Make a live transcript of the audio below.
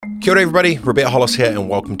Kia ora everybody, Robert Hollis here and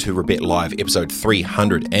welcome to Robert Live, episode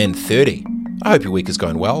 330. I hope your week is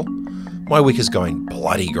going well. My week is going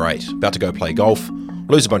bloody great. About to go play golf,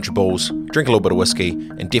 lose a bunch of balls, drink a little bit of whiskey,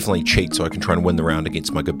 and definitely cheat so I can try and win the round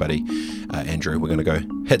against my good buddy, Andrew. We're going to go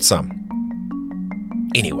hit some.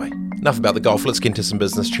 Anyway, enough about the golf, let's get into some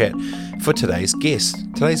business chat for today's guest.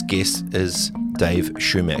 Today's guest is Dave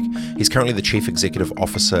Shumack. He's currently the Chief Executive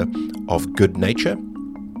Officer of Good Nature,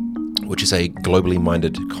 which is a globally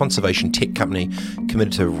minded conservation tech company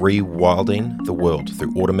committed to rewilding the world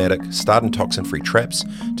through automatic, start and toxin-free traps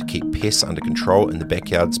to keep pests under control in the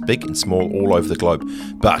backyards, big and small, all over the globe.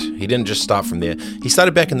 But he didn't just start from there. He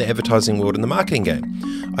started back in the advertising world and the marketing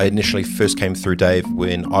game. I initially first came through Dave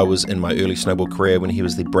when I was in my early snowboard career when he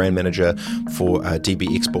was the brand manager for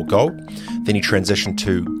DB Export Gold. Then he transitioned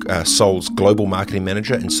to Sol's global marketing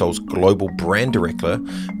manager and Sol's global brand director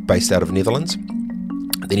based out of Netherlands.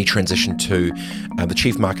 Then he transitioned to the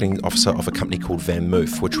chief marketing officer of a company called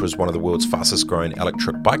VanMoof, which was one of the world's fastest growing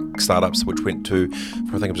electric bike startups, which went to,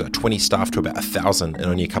 I think it was about 20 staff to about 1,000 in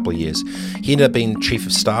only a couple of years. He ended up being chief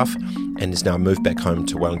of staff and has now moved back home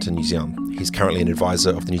to Wellington, New Zealand. He's currently an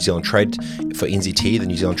advisor of the New Zealand Trade for NZT, the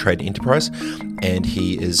New Zealand Trade Enterprise, and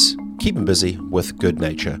he is keeping busy with Good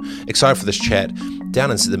Nature. Excited for this chat. Down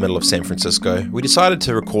into the middle of San Francisco, we decided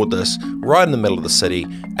to record this right in the middle of the city,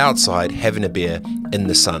 outside, having a beer in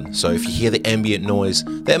the sun. So if you hear the ambient noise,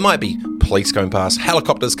 that might be police going past,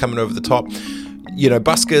 helicopters coming over the top,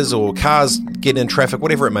 buskers or cars getting in traffic,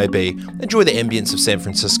 whatever it may be. Enjoy the ambience of San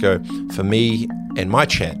Francisco for me and my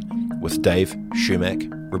chat with Dave Shumack.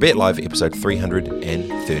 Robert Live, episode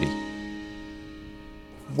 330.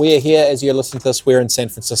 We're here, as you're listening to this, we're in San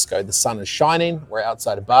Francisco. The sun is shining, we're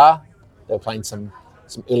outside a bar. They were playing some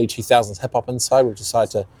early 2000s hip-hop inside. We've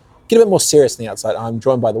decided to get a bit more serious on the outside. I'm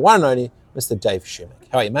joined by the one and only Mr. Dave Shumack.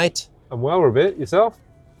 How are you, mate? I'm well, Robert. Yourself?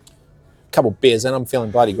 Couple beers in, I'm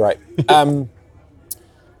feeling bloody great. We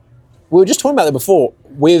were just talking about that before.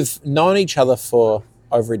 We've known each other for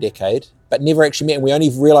over a decade, but never actually met, and we only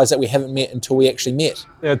realised that we haven't met until we actually met.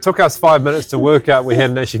 Yeah, it took us 5 minutes to work out we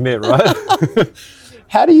hadn't actually met, right?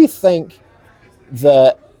 How do you think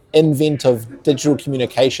the invent of digital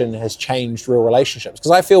communication has changed real relationships?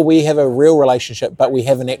 Because I feel we have a real relationship, but we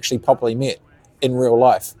haven't actually properly met in real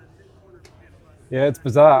life. Yeah, it's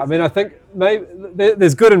bizarre. I mean, I think maybe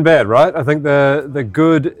there's good and bad, right? I think the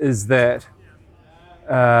good is that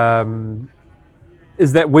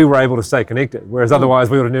we were able to stay connected, whereas otherwise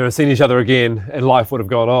we would have never seen each other again and life would have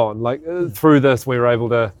gone on. Like through this, we were able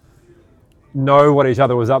to know what each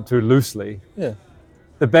other was up to loosely. Yeah.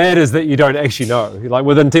 The bad is that you don't actually know. Like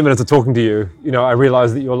within 10 minutes of talking to you, I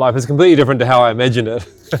realized that your life is completely different to how I imagined it.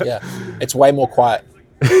 Yeah, it's way more quiet.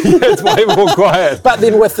 Yeah, it's way more quiet. But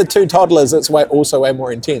then with the two toddlers, it's also way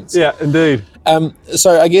more intense. Yeah, indeed.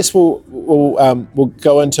 So I guess we'll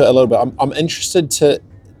go into a little bit. I'm interested to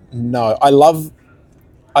know. I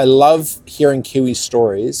love hearing Kiwi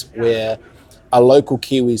stories where a local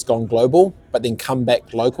Kiwi's gone global, but then come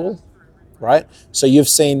back local. Right? So you've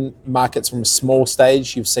seen markets from a small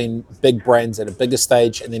stage, you've seen big brands at a bigger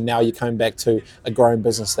stage, and then now you're coming back to a growing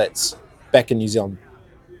business that's back in New Zealand.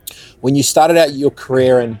 When you started out your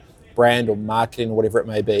career in brand or marketing or whatever it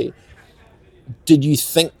may be, did you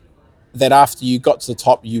think that after you got to the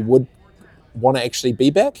top, you would want to actually be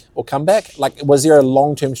back or come back? Like, was there a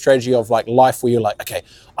long-term strategy of like life where you're like, okay,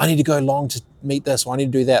 I need to go long to meet this, or I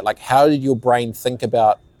need to do that? Like, how did your brain think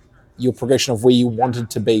about your progression of where you wanted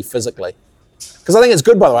to be physically? Because I think it's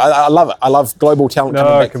good, by the way. I love it. I love global talent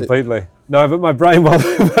coming back. No, completely. No, but my brain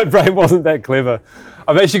wasn't that clever.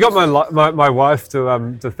 I've actually got my wife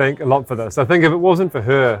to thank a lot for this. I think if it wasn't for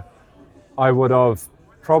her, I would have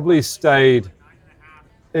probably stayed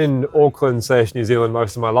in Auckland / New Zealand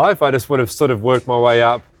most of my life. I just would have sort of worked my way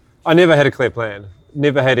up. I never had a clear plan.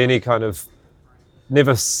 Never had any kind of,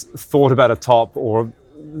 never thought about a top, or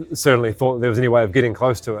certainly thought there was any way of getting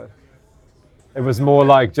close to it. It was more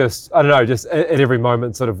like just at every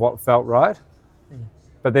moment sort of what felt right.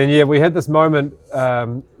 But then, yeah, we had this moment,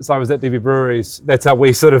 so I was at DB Breweries. That's how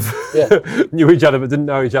we sort of knew each other but didn't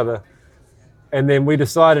know each other. And then we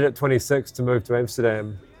decided at 26 to move to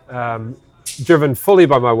Amsterdam, driven fully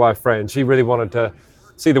by my wife, Fran. She really wanted to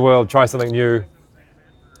see the world, try something new.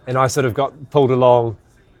 And I sort of got pulled along,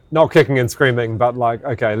 not kicking and screaming, but like,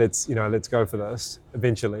 okay, let's go for this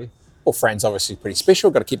eventually. Well, Fran's obviously pretty special.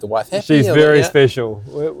 Got to keep the wife happy. She's very special.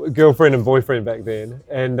 Girlfriend and boyfriend back then.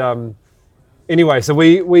 And anyway, so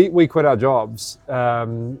we quit our jobs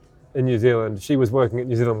in New Zealand. She was working at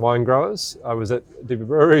New Zealand Wine Growers. I was at DB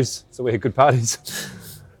Breweries, so we had good parties.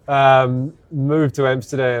 Moved to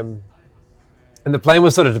Amsterdam And the plan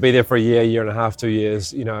was sort of to be there for a year and a half, 2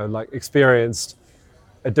 years, like experienced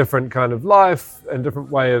a different kind of life and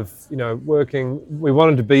different way of, working. We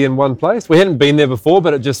wanted to be in one place. We hadn't been there before,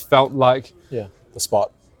 but it just felt like Yeah, the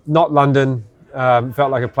spot. not London.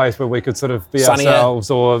 Felt like a place where we could sort of be Sunny ourselves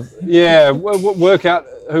or, work out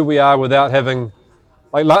who we are without having,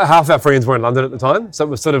 like half our friends were in London at the time. So it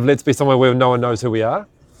was sort of, let's be somewhere where no one knows who we are.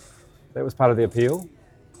 That was part of the appeal.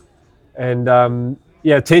 And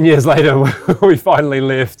 10 years later, we finally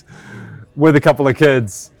left with a couple of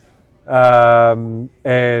kids and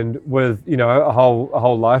with, a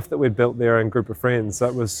whole life that we'd built there and group of friends. So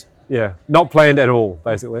it was, not planned at all,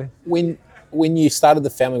 basically. When you started the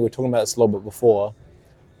family, we were talking about this a little bit before,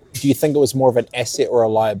 do you think it was more of an asset or a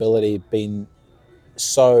liability being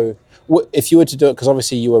so, if you were to do it, because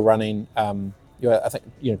obviously you were running, you were, I think,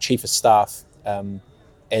 chief of staff, and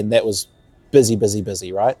that was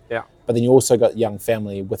busy, right? Yeah. But then you also got young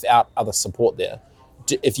family without other support there.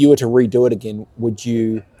 If you were to redo it again, would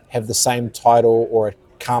you have the same title or a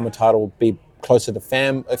calmer title, be closer to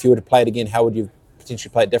fam? If you were to play it again, how would you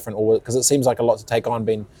potentially play it different? Or because it seems like a lot to take on,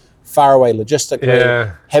 being far away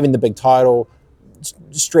logistically, having the big title,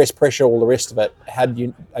 stress, pressure, all the rest of it. How do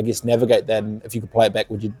you, I guess, navigate that? And if you could play it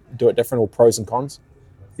back, would you do it different, or pros and cons?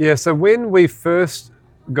 Yeah, so when we first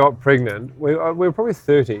got pregnant, we were probably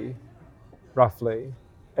 30, roughly.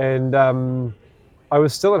 And I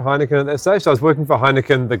was still at Heineken at that stage. So I was working for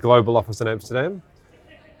Heineken, the global office in Amsterdam.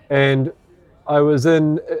 And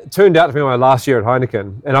it turned out to be my last year at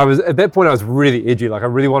Heineken. And at that point, I was really edgy. Like, I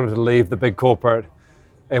really wanted to leave the big corporate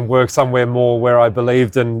and work somewhere more where I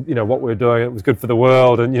believed in, what we were doing. It was good for the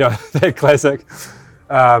world, and that classic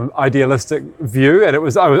idealistic view.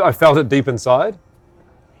 And I felt it deep inside.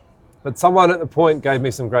 But someone at the point gave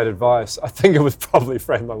me some great advice. I think it was probably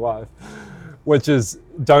Fran, my wife, which is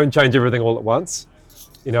don't change everything all at once,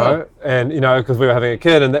 and because we were having a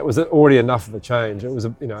kid, and that was already enough of a change. It was a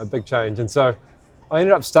big change, and so I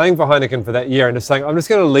ended up staying for Heineken for that year and just saying, I'm just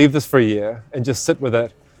going to leave this for a year and just sit with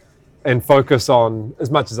it and focus on as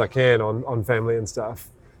much as I can on family and stuff.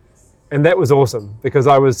 And that was awesome because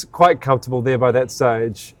I was quite comfortable there by that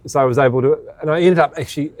stage. So I was able to, and I ended up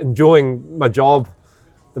actually enjoying my job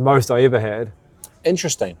the most I ever had.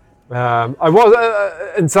 Interesting. I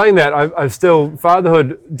was, in saying that, I've still,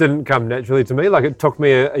 fatherhood didn't come naturally to me. Like, it took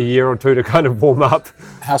me a year or two to kind of warm up.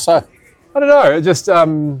 How so? I don't know. It just,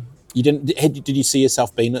 You did you see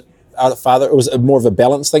yourself being a father? Or was it more of a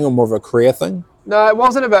balance thing or more of a career thing? No, it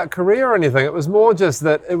wasn't about career or anything. It was more just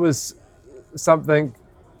that it was something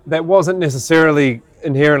that wasn't necessarily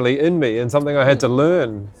inherently in me and something I had to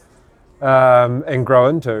learn and grow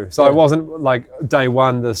into. So I wasn't like day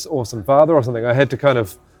one this awesome father or something. I had to kind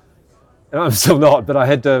of, and I'm still not, but I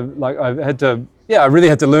really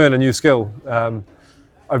had to learn a new skill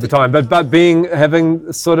over time. But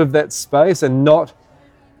having sort of that space and not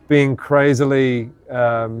being crazily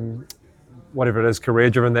whatever it is, career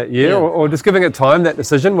driven that year, or just giving it time, that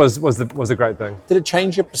decision was a great thing. Did it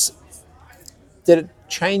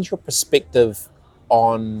change your perspective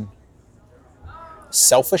on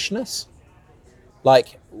selfishness?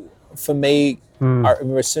 Like, for me, I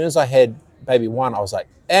remember as soon as I had baby one, I was like,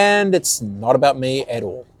 and it's not about me at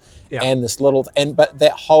all. Yeah. And but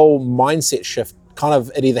that whole mindset shift, kind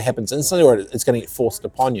of, it either happens instantly or it's going to get forced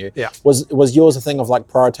upon you. Yeah. Was yours a thing of like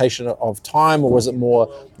prioritization of time, or was it more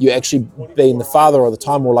you actually being the father all the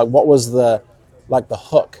time, or like what was the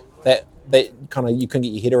hook that kind of you couldn't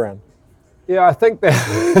get your head around? Yeah, I think that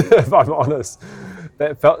if I'm honest,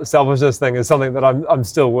 that selfishness thing is something that I'm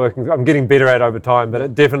still working. I'm getting better at over time, but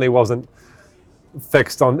it definitely wasn't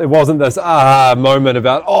fixed on. It wasn't this moment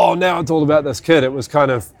about now it's all about this kid. It was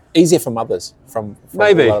kind of easier for mothers from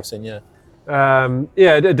maybe what I've seen. Yeah.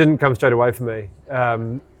 It didn't come straight away for me,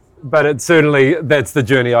 but it certainly, that's the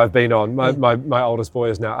journey I've been on. My oldest boy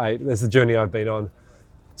is now 8. That's the journey I've been on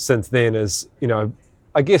since then. Is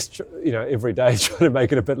I guess every day trying to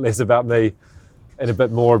make it a bit less about me and a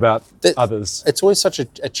bit more about others. It's always such a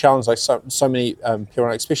challenge. Like so many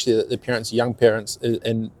parents, especially the parents, young parents,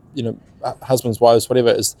 and husbands, wives, whatever,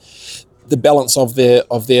 is the balance of their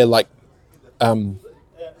like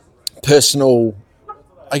personal.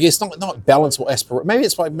 I guess not balance or aspiration. Maybe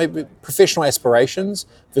it's like professional aspirations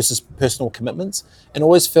versus personal commitments. And it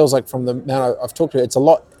always feels like, from the amount I've talked to,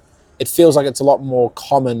 it feels like it's a lot more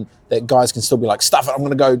common that guys can still be like, stuff it, I'm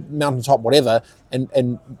going to go mountaintop, whatever.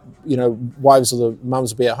 And wives or the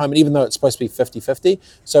mums will be at home. And even though it's supposed to be 50-50.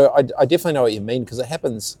 So I definitely know what you mean, because it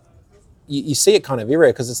happens. You see it kind of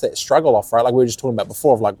everywhere, because it's that struggle off, right? Like we were just talking about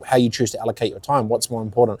before, of like how you choose to allocate your time. What's more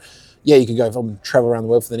important? Yeah, you could go travel around the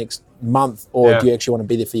world for the next month, or Yeah. do you actually want to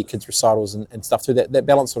be there for your kids' recitals and stuff too? That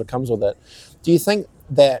balance sort of comes with it. Do you think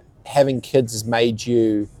that having kids has made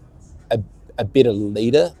you a better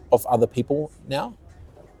leader of other people now?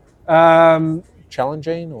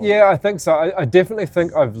 Challenging? Or? Yeah, I think so. I definitely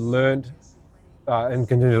think I've learned and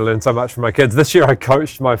continue to learn so much from my kids. This year I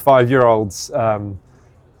coached my 5-year-old's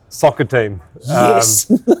soccer team. Yes.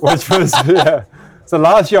 Which was, yeah. So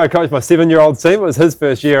last year I coached my 7-year-old team. It was his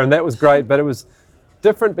first year, and that was great, but it was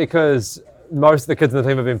different because most of the kids in the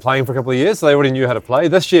team have been playing for a couple of years, so they already knew how to play.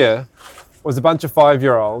 This year was a bunch of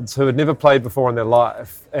 5-year-olds who had never played before in their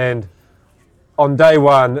life, and on day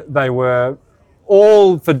one they were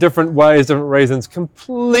all, for different ways, different reasons,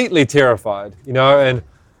 completely terrified, and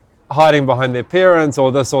hiding behind their parents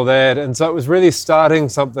or this or that. And so it was really starting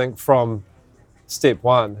something from step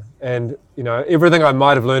one. And, everything I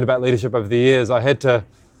might have learned about leadership over the years, I had to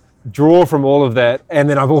draw from all of that. And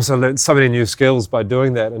then I've also learned so many new skills by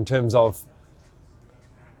doing that in terms of,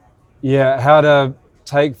 how to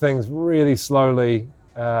take things really slowly.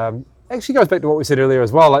 Actually goes back to what we said earlier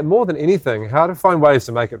as well, like more than anything, how to find ways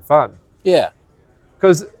to make it fun. Yeah.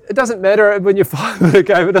 Because it doesn't matter when you're 5 in a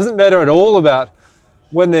game, it doesn't matter at all about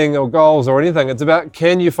winning or goals or anything. It's about,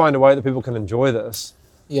 can you find a way that people can enjoy this?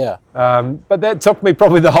 Yeah. But that took me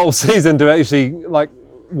probably the whole season to actually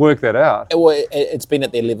work that out. Well, it's been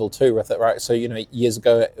at their level too with it, right? So, years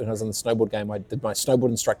ago when I was in the snowboard game, I did my snowboard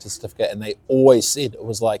instructor certificate, and they always said it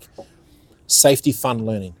was like safety, fun,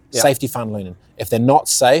 learning. Yeah. Safety, fun, learning. If they're not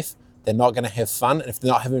safe, they're not going to have fun. And if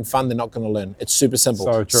they're not having fun, they're not going to learn. It's super simple.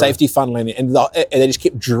 So true. Safety, fun, learning. And they just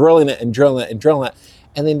kept drilling it and drilling it and drilling it.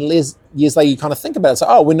 And then years later, you kind of think about it. It's like,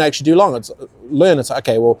 oh, when I actually do long, it's learn. It's like,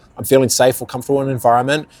 okay, well, I'm feeling safe or comfortable in an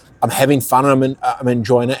environment. I'm having fun. I'm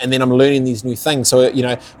enjoying it. And then I'm learning these new things. So,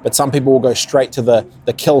 but some people will go straight to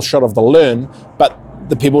the kill shot of the learn, but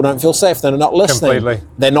the people don't feel safe. They're not listening. Completely.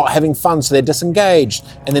 They're not having fun, so they're disengaged.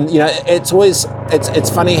 And then, it's always, it's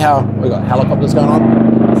funny how we've got helicopters going on.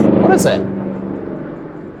 What is that?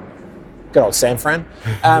 Good old San Fran.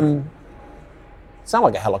 Sound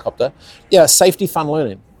like a helicopter. Yeah, safety, fun,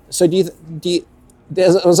 learning. So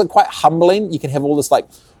was it quite humbling? You can have all this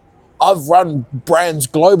I've run brands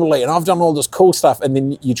globally and I've done all this cool stuff, and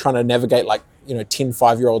then you're trying to navigate 10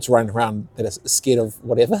 5-year-olds running around that are scared of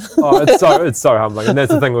whatever. Oh, it's so humbling, and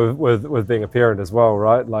that's the thing with being a parent as well,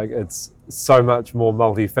 right? Like, it's so much more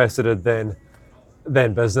multifaceted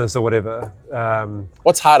than business or whatever.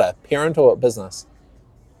 What's harder, parent or business?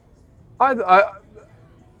 I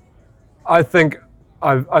think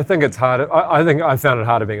it's harder. I think I found it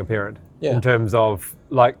harder being a parent in terms of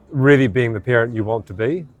really being the parent you want to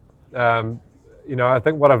be. I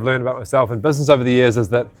think what I've learned about myself in business over the years is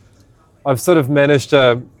that I've sort of managed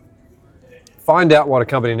to find out what a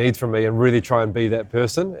company needs from me and really try and be that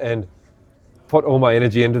person and put all my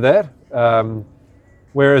energy into that.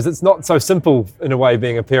 Whereas it's not so simple in a way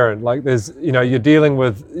being a parent. Like, there's, you're dealing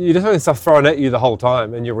with, you're just having stuff thrown at you the whole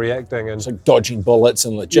time and you're reacting. And it's like dodging bullets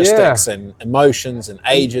and logistics and emotions and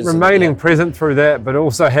ages. Remaining present through that, but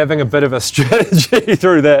also having a bit of a strategy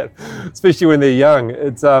through that, especially when they're young.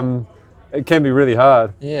 It can be really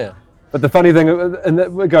hard. Yeah. But the funny thing,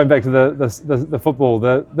 and we're going back to the football,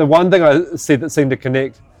 the one thing I see that seemed to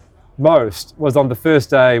connect most was on the first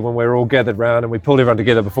day when we were all gathered round and we pulled everyone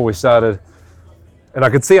together before we started. And I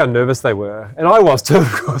could see how nervous they were. And I was too, of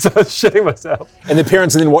course. I was shitting myself. And the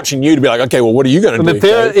parents are then watching you to be like, okay, well, what are you going to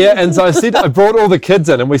do? And so I brought all the kids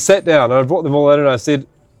in and we sat down and I brought them all in and I said,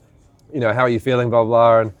 how are you feeling, blah,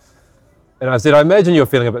 blah. And I said, I imagine you're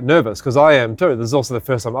feeling a bit nervous, because I am too. This is also the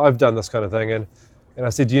first time I've done this kind of thing. And I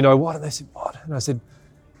said, do you know what? And they said, what? And I said,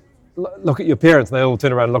 look at your parents. And they all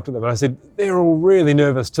turned around and looked at them. And I said, they're all really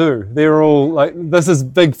nervous too. They're all this is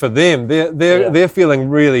big for them. They're feeling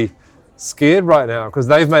really scared right now because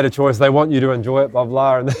they've made a choice. They want you to enjoy it, blah,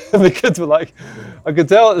 blah. And the kids were like, I could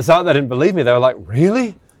tell at the start they didn't believe me. They were like, really?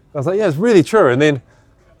 I was like, yeah, it's really true. And then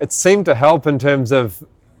it seemed to help in terms of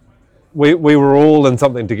we were all in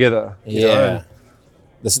something together. Yeah.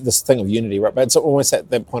 This thing of unity, right? But it's almost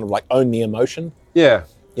at that point of own the emotion. Yeah.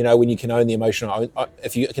 When you can own the emotion,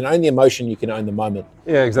 if you can own the emotion, you can own the moment.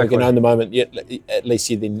 Yeah, exactly. You can own the moment, at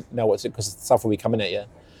least you then know what's it, because stuff will be coming at you.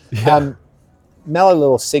 Yeah. Now a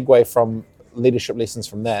little segue from leadership lessons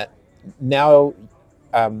from that. Now,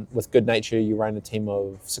 with Good Nature, you run a team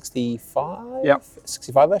of 65? Yep.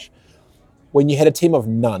 65-ish? When you had a team of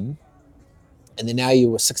none, and then now you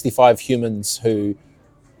were 65 humans who,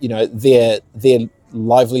 their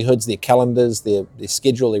livelihoods, their calendars, their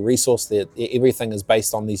schedule, their resource, everything is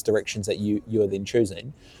based on these directions that you are then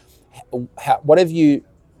choosing. What have you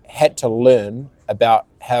had to learn about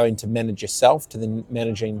having to manage yourself to then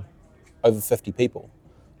managing over 50 people?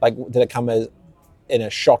 Like, did it come as in a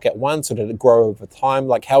shock at once, or did it grow over time?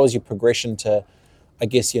 Like, how was your progression to, I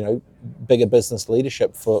guess, bigger business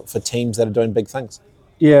leadership for teams that are doing big things?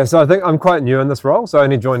 Yeah, so I think I'm quite new in this role. So I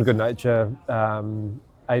only joined Good Nature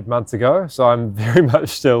 8 months ago. So I'm very much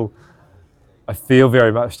still, I feel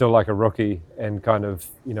very much still like a rookie and kind of,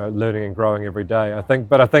 learning and growing every day. I think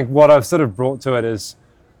what I've sort of brought to it is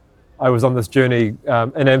I was on this journey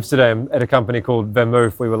in Amsterdam at a company called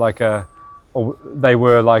Vermouth. We were like It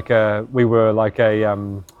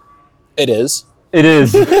is. It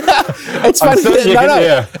is. It's funny.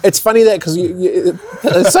 It's funny that because you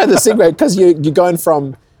say the segue because you're going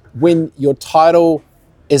from when your title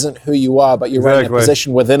isn't who you are, but you're running a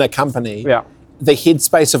position within a company. Yeah. The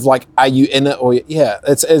headspace of like, are you in it or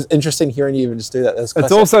it's interesting hearing you even just do that.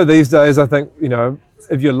 It's also these days, I think,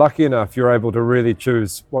 if you're lucky enough, you're able to really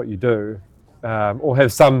choose what you do, or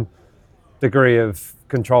have some degree of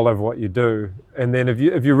control over what you do. And then if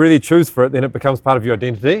you really choose for it, then it becomes part of your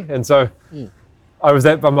identity. And so I was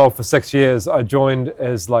at Bumble for 6 years. I joined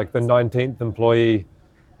as like the 19th employee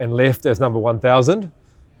and left as number 1,000.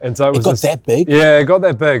 And so it was that big? Yeah, it got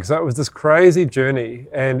that big. So it was this crazy journey.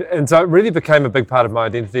 And so it really became a big part of my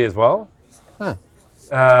identity as well. Huh.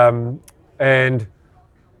 And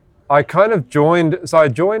I kind of joined as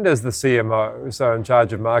the CMO, so in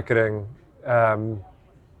charge of marketing.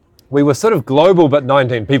 We were sort of global, but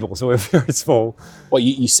 19 people, so we're very small. Well,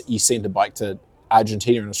 you sent a bike to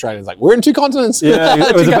Argentina and Australia. It's like, we're in 2 continents. Yeah,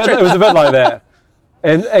 it was a bit like that.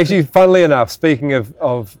 And actually, funnily enough, speaking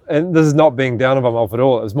of, and this is not being down on Bumble at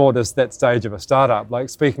all, it was more just that stage of a startup. Like,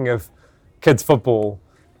 speaking of kids football,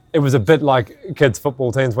 it was a bit like kids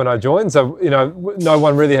football teams when I joined. So, no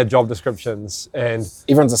one really had job descriptions, and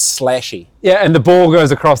everyone's a slashy. Yeah, and the ball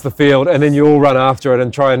goes across the field, and then you all run after it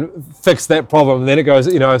and try and fix that problem. And then it goes,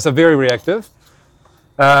 so very reactive.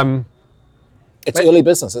 It's early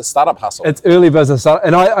business. It's startup hustle. It's early business,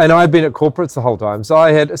 and I'd been at corporates the whole time.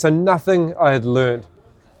 So nothing I had learned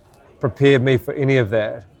prepared me for any of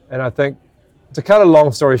that. And I think, to cut a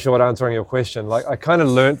long story short, answering your question, like, I kind of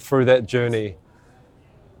learned through that journey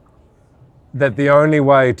that the only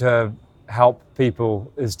way to help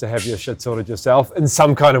people is to have your shit sorted yourself in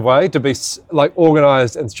some kind of way, to be like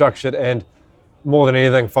organized and structured, and more than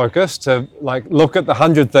anything focused, to like look at the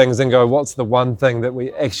 100 things and go, what's the one thing that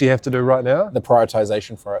we actually have to do right now? The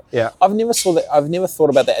prioritization for it. Yeah. I've never thought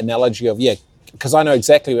about that analogy of, because I know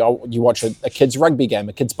exactly, you watch a kid's rugby game,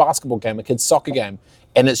 a kid's basketball game, a kid's soccer game,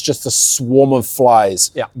 and it's just a swarm of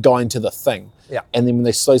flies going to the thing. Yeah. And then when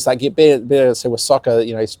they slowly start get better, so with soccer, I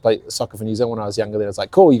used to play soccer for New Zealand when I was younger, then it's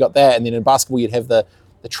like, cool, you got that. And then in basketball, you'd have the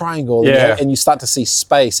triangle, and you start to see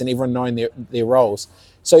space and everyone knowing their roles.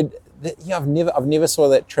 So I've never saw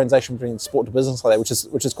that translation between sport to business like that,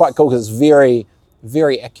 which is quite cool because it's very,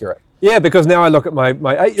 very accurate. Yeah, because now I look at my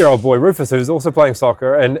 8-year-old boy, Rufus, who's also playing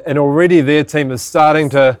soccer, and already their team is starting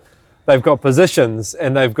to, they've got positions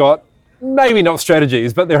and they've got maybe not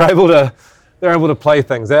strategies, but they're able to play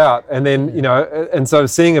things out. And then, and so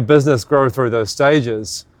seeing a business grow through those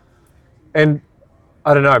stages, and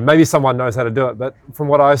I don't know, maybe someone knows how to do it, but from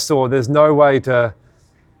what I saw, there's no way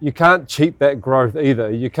you can't cheat that growth either.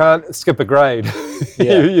 You can't skip a grade.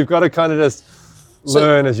 Yeah. You've got to kind of just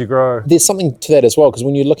learn as you grow. There's something to that as well, because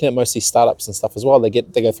when you're looking at most of these startups and stuff as well, they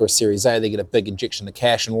go through a Series A, they get a big injection of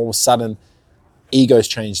cash, and all of a sudden, egos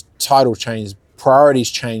change, titles change, priorities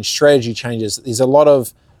change, strategy changes. There's a lot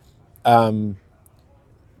of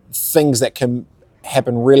things that can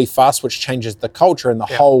happen really fast, which changes the culture and the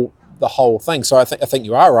whole thing. So I think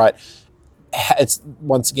you are right. It's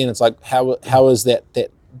once again, it's like how is that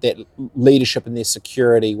leadership and their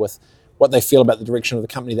security with what they feel about the direction of the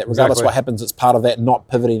company, that regardless of what happens, it's part of that, not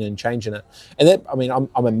pivoting and changing it. And that, I mean,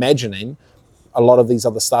 I'm imagining a lot of these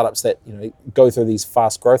other startups that go through these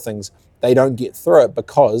fast growth things, they don't get through it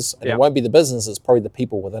because it won't be the business, it's probably the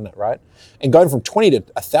people within it, right? And going from 20 to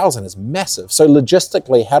 1,000 is massive. So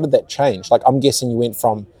logistically, how did that change? Like, I'm guessing you went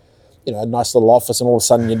from, a nice little office, and all of a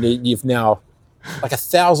sudden you've now like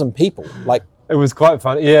 1,000 people. Like, it was quite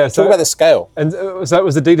fun. Yeah. Talk about the scale. And so it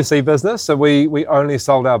was a D2C business. So we only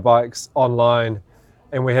sold our bikes online,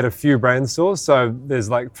 and we had a few brand stores. So there's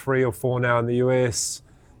like 3 or 4 now in the US,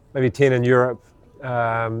 maybe 10 in Europe,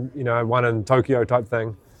 one in Tokyo type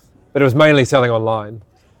thing. But it was mainly selling online.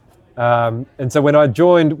 And so when I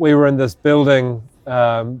joined, we were in this building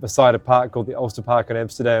beside a park called the Ulster Park in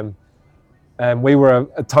Amsterdam. And we were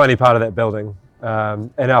a tiny part of that building.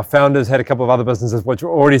 And our founders had a couple of other businesses which were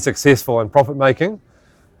already successful and profit making.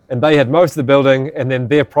 And they had most of the building, and then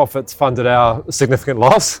their profits funded our significant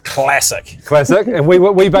loss. Classic. And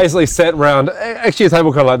we basically sat around, actually a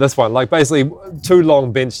table kind of like this one, like basically 2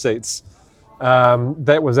 long bench seats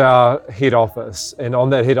That was our head office, and on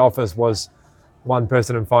that head office was one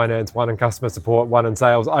person in finance, one in customer support, one in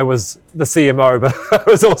sales. I was the CMO, but I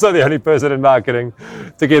was also the only person in marketing,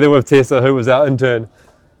 together with Tessa, who was our intern.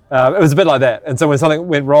 It was a bit like that. And so when something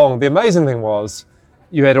went wrong, the amazing thing was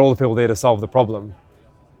you had all the people there to solve the problem.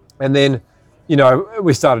 And then,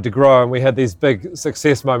 we started to grow, and we had these big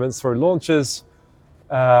success moments through launches,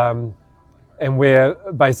 and where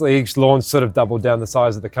basically each launch sort of doubled down the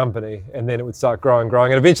size of the company, and then it would start growing.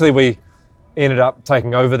 And eventually we ended up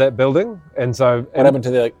taking over that building. And so what happened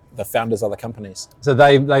to the founders of the companies? So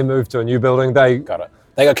they moved to a new building. They got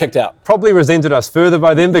kicked out. Probably resented us further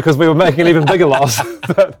by then because we were making an even bigger loss.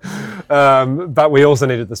 But we also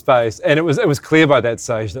needed the space, and it was clear by that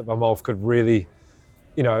stage that Evolve could really,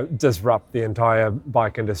 disrupt the entire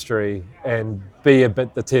bike industry and be a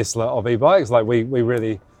bit the Tesla of e-bikes. Like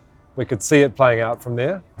we could see it playing out from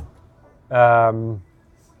there.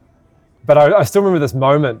 But I still remember this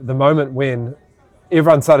moment, the moment when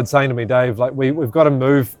everyone started saying to me, Dave, like we've got to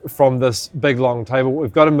move from this big long table.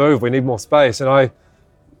 We've got to move. We need more space. And I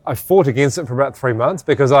fought against it for about 3 months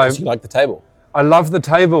because you like the table. I love the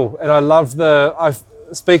table, and I love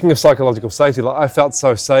speaking of psychological safety, like I felt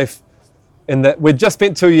so safe in that we'd just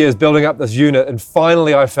spent 2 years building up this unit, and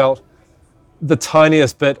finally I felt the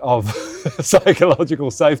tiniest bit of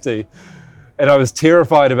psychological safety. And I was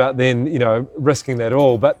terrified about then, risking that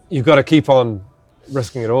all, but you've got to keep on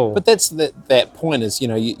risking it all. But that's that point is,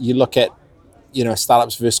 you look at,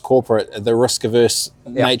 startups versus corporate, the risk averse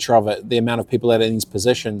nature of it, the amount of people that are in these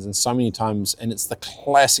positions, and so many times, and it's the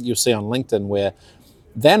classic you'll see on LinkedIn where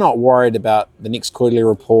they're not worried about the next quarterly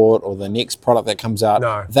report or the next product that comes out.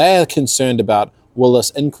 No. They are concerned about, will this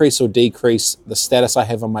increase or decrease the status I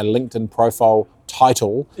have on my LinkedIn profile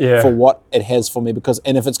title for what it has for me?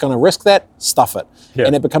 And if it's going to risk that, stuff it. Yeah.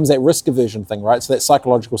 And it becomes that risk aversion thing, right? So that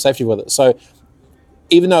psychological safety with it. So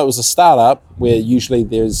even though it was a startup where usually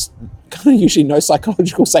there's kind of usually no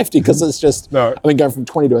psychological safety because it's just, going from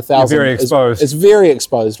 20 to 1,000. You're very exposed. It's very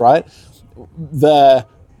exposed, right?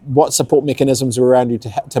 What support mechanisms were around you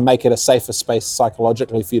to make it a safer space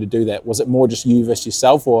psychologically for you to do that? Was it more just you versus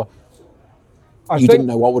yourself, or you didn't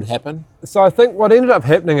know what would happen? So I think what ended up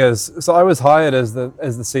happening is, I was hired as the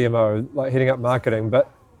CMO, like heading up marketing,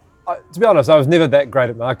 but to be honest, I was never that great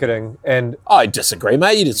at marketing. And I disagree,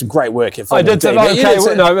 mate. You did some great work at I did some,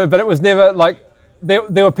 but it was never like, there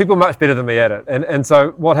were people much better than me at it. And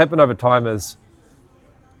so what happened over time is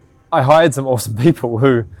I hired some awesome people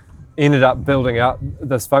who ended up building out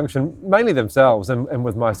this function, mainly themselves and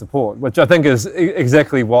with my support, which I think is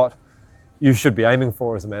exactly what you should be aiming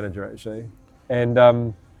for as a manager, actually.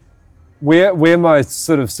 And where my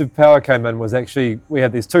sort of superpower came in was actually, we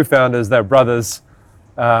had these two founders, they're brothers.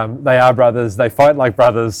 They are brothers, they fight like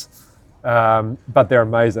brothers, but they're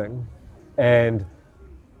amazing. And,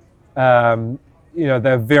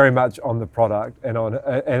 they're very much on the product and on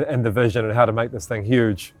and the vision and how to make this thing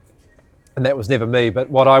huge. And that was never me. But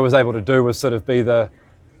what I was able to do was sort of be the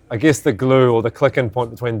glue or the click-in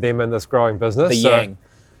point between them and this growing business. The yang.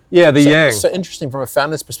 Yeah, the yang. So interesting from a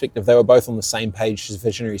founder's perspective, they were both on the same page as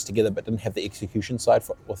visionaries together, but didn't have the execution side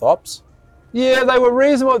with ops. Yeah, they were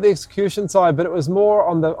reasonable at the execution side, but it was more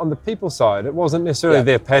on the people side. It wasn't necessarily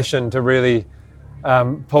their passion to really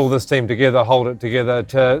pull this team together, hold it together,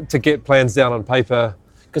 to get plans down on paper.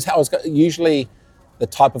 Because usually the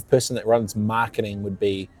type of person that runs marketing would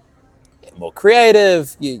be more creative.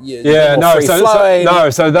 So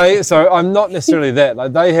I'm not necessarily that.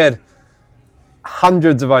 Like they had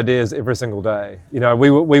hundreds of ideas every single day. We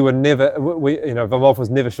were never, Evolve was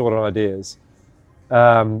never short on ideas.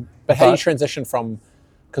 But how do you transition from,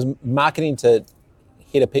 because marketing to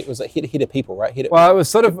head of people, was it head of people, right? It was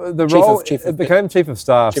sort of the role, it became chief of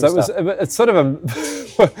staff. It's sort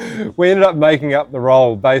of we ended up making up the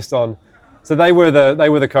role based on, so they were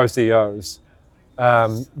the co-CEOs,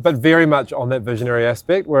 but very much on that visionary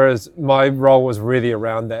aspect, whereas my role was really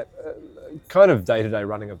around that kind of day-to-day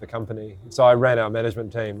running of the company. So I ran our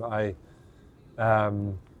management team.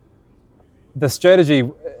 The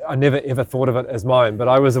strategy, I never ever thought of it as mine, but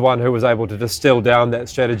I was the one who was able to distill down that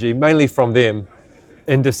strategy, mainly from them,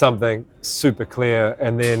 into something super clear,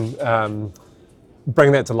 and then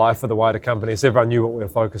bring that to life for the wider company so everyone knew what we were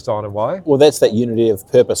focused on and why. Well, that's that unity of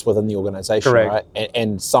purpose within the organization, correct, right?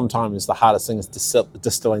 And sometimes the hardest thing is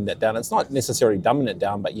distilling that down. It's not necessarily dumbing it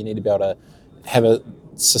down, but you need to be able to have a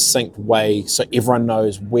succinct way so everyone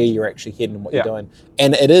knows where you're actually heading and what you're doing.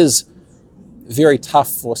 And it is very tough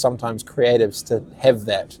for sometimes creatives to have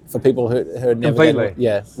that, for people who are never completely.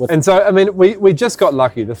 And so I mean we just got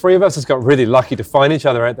lucky. The three of us just got really lucky to find each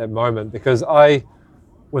other at that moment, because I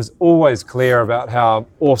was always clear about how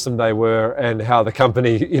awesome they were and how the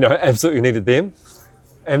company, absolutely needed them.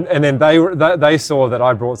 And then they saw that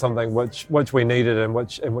I brought something which we needed and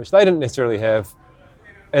which they didn't necessarily have.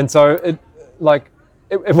 And so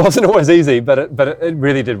it wasn't always easy, but it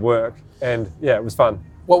really did work. And yeah, it was fun.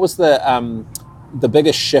 What was the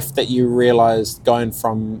biggest shift that you realized going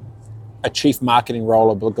from a chief marketing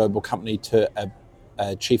role of a global company to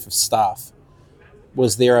a chief of staff?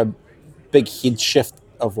 Was there a big head shift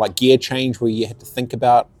of like gear change where you had to think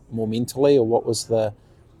about more mentally, or what was the...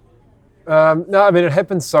 No, I mean, it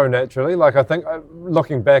happened so naturally. Like, I think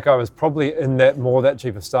looking back, I was probably in that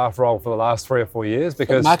chief of staff role for the last 3 or 4 years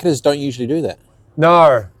because... But marketers don't usually do that.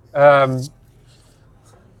 No.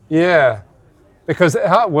 Yeah. Because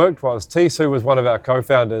how it worked was, Tis, who was one of our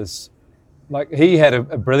co-founders, like he had a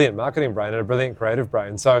brilliant marketing brain and a brilliant creative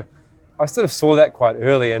brain. So I sort of saw that quite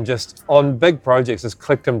early and just on big projects just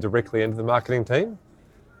clicked him directly into the marketing team.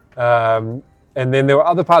 And then there were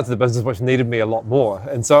other parts of the business which needed me a lot more.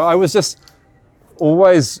 And so I was just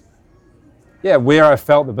always, where I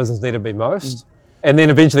felt the business needed me most. And then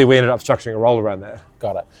eventually we ended up structuring a role around that.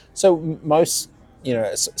 Got it. So most,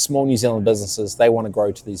 small New Zealand businesses, they want to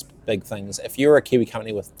grow to these big things. If you're a Kiwi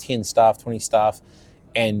company with 10 staff, 20 staff,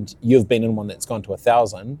 and you've been in one that's gone to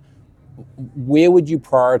 1,000, where would you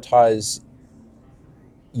prioritize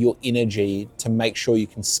your energy to make sure you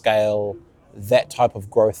can scale that type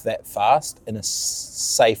of growth that fast in a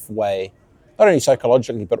safe way, not only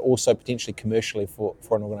psychologically, but also potentially commercially for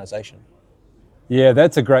an organization? Yeah,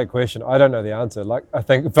 that's a great question. I don't know the answer. Like, I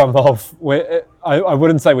think from off, I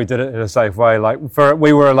wouldn't say we did it in a safe way. Like,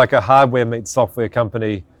 we were like a hardware meets software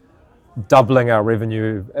company, doubling our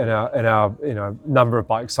revenue and our number of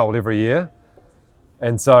bikes sold every year,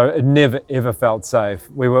 and so it never ever felt safe.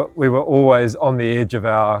 We were always on the edge of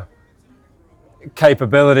our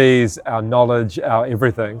capabilities, our knowledge, our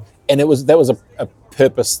everything. And that was a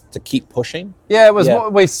purpose to keep pushing? Yeah, it was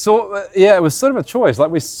what we saw. Yeah, it was sort of a choice. Like,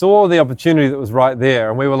 we saw the opportunity that was right there,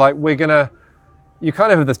 and we were like, you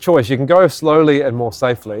kind of have this choice. You can go slowly and more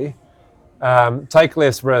safely, take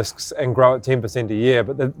less risks and grow at 10% a year.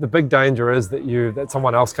 But the big danger is that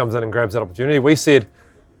someone else comes in and grabs that opportunity. We said,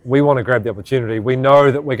 we want to grab the opportunity. We know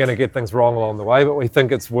that we're going to get things wrong along the way, but we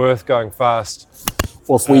think it's worth going fast.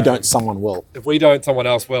 Or if we don't, someone will. If we don't, someone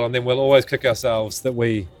else will, and then we'll always kick ourselves that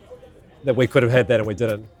we could have had that and we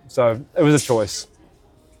didn't. So it was a choice.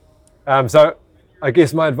 So I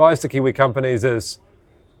guess my advice to Kiwi companies is,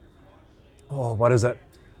 what is it?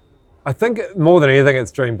 I think more than anything,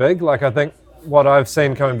 it's dream big. Like, I think what I've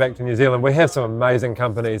seen coming back to New Zealand, we have some amazing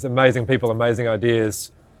companies, amazing people, amazing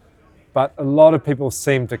ideas, but a lot of people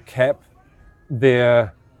seem to cap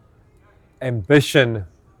their ambition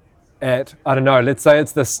at, I don't know, let's say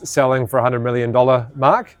it's this selling for $100 million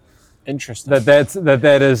mark. Interesting.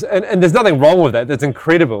 That is, and there's nothing wrong with that. That's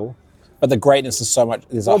incredible. But the greatness is so much,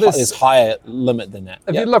 there's higher limit than that.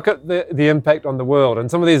 If you look at the impact on the world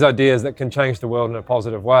and some of these ideas that can change the world in a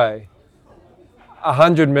positive way,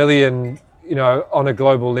 100 million, on a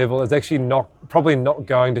global level is actually probably not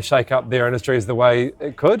going to shake up their industries the way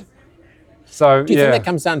it could. So, do you think that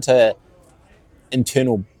comes down to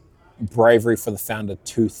internal bravery for the founder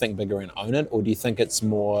to think bigger and own it, or do you think it's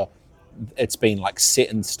been like set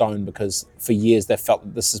in stone because for years they felt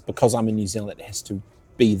that this is because I'm in New Zealand, it has to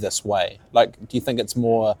be this way? Like, do you think it's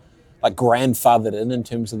more like grandfathered in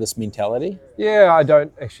terms of this mentality? Yeah, I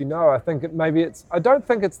don't actually know. I think I don't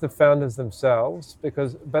think it's the founders themselves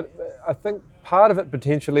but I think part of it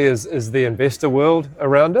potentially is the investor world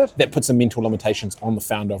around it. That puts the mental limitations on the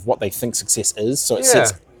founder of what they think success is. So it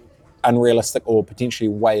sets unrealistic or potentially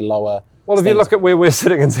way lower. Well, if you look at where we're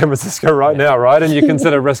sitting in San Francisco right now, right, and you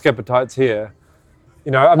consider risk appetites here,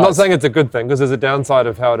 I'm not saying it's a good thing because there's a downside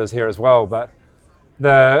of how it is here as well, but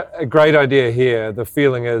a great idea here, the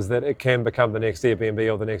feeling is that it can become the next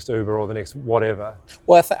Airbnb or the next Uber or the next whatever.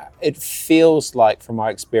 Well, it feels like, from my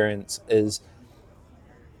experience, is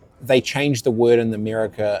they changed the word in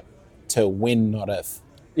America to when, not if.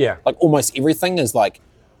 Yeah. Like, almost everything is like,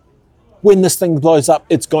 when this thing blows up,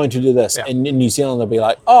 it's going to do this. Yeah. And in New Zealand, they'll be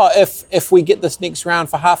like, if we get this next round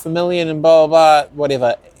for $500,000 and blah, blah, blah,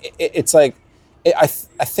 whatever. It's like, I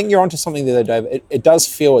think you're onto something there, Dave. It does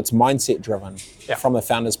feel it's mindset driven from the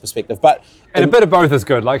founder's perspective. And a bit of both is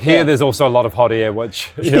good. Like here, there's also a lot of hot air,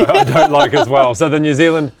 which I don't like as well. So the New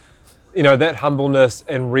Zealand, that humbleness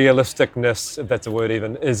and realisticness, if that's a word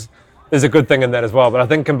even, is there's a good thing in that as well. But I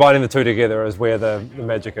think combining the two together is where the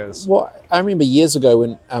magic is. Well, I remember years ago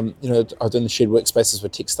when I was doing the shared workspaces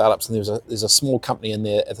with tech startups, and there's a small company in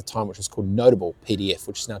there at the time which was called Notable PDF,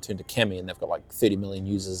 which is now turned to Cami, and they've got like 30 million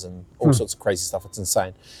users and all sorts of crazy stuff. It's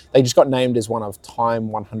insane. They just got named as one of Time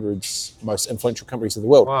 100's most influential companies of the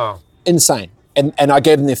world. Wow. Insane. And I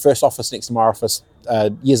gave them their first office next to my office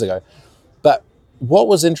years ago. But what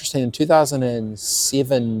was interesting in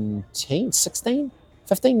 2017, 16,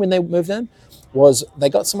 15, when they moved in, was they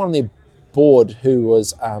got someone on their board who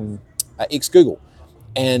was ex-Google.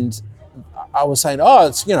 And I was saying, oh,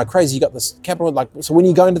 it's crazy, you got this capital, like, so when are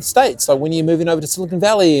you going to the States? Like, when are you moving over to Silicon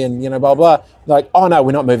Valley and, blah, blah. Like, oh no,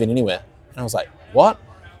 we're not moving anywhere. And I was like, what?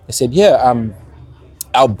 They said, yeah,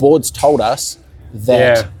 our boards told us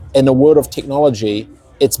that in the world of technology,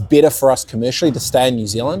 it's better for us commercially to stay in New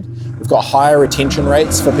Zealand. We've got higher retention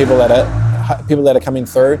rates for people that are coming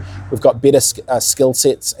through. We've got better skill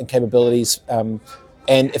sets and capabilities. And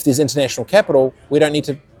if there's international capital, we don't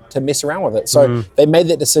need to mess around with it. So they made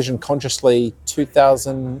that decision consciously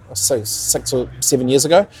 6 or 7 years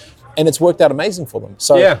ago, and it's worked out amazing for them.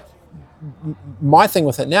 So my thing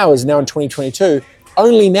with it now is, now in 2022,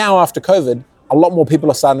 only now after COVID, a lot more people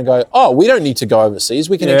are starting to go, oh, we don't need to go overseas.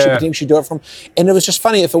 We can actually potentially do it from... And it was just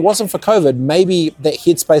funny, if it wasn't for COVID, maybe that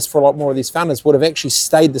headspace for a lot more of these founders would have actually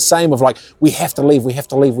stayed the same of like, we have to leave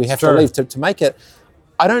to make it.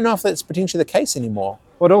 I don't know if that's potentially the case anymore.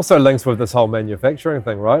 Well, it also links with this whole manufacturing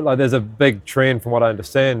thing, right? Like, there's a big trend, from what I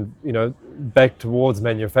understand, back towards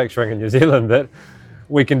manufacturing in New Zealand, that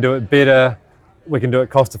we can do it better, we can do it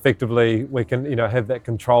cost effectively, we can, have that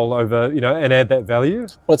control over, and add that value.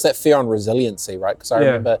 Well, it's that fear on resiliency, right? Because I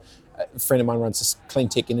remember a friend of mine runs this clean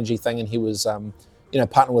tech energy thing, and he was,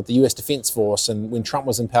 partnering with the US Defense Force. And when Trump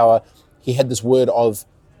was in power, he had this word of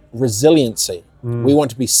resiliency. We want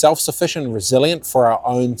to be self-sufficient and resilient for our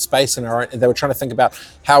own space and our own. And they were trying to think about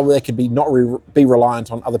how they could be be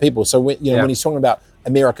reliant on other people. So when he's talking about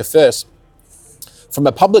America first, from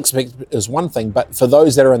a public perspective is one thing, but for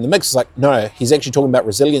those that are in the mix, it's like, no, he's actually talking about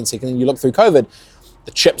resiliency. And you look through COVID,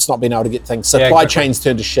 the chips not being able to get things, supply chains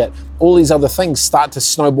turn to shit. All these other things start to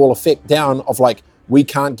snowball effect down of like, we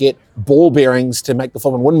can't get ball bearings to make the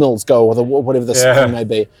flipping windmills go, or whatever the thing may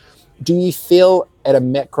be. Do you feel at a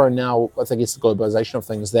macro now, I think it's the globalization of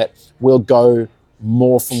things, that we'll go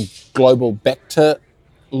more from global back to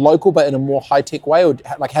local, but in a more high-tech way? Or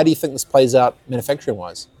like, how do you think this plays out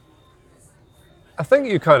manufacturing-wise? I think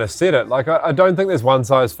you kind of said it. Like, I don't think there's one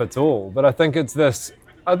size fits all, but I think it's this.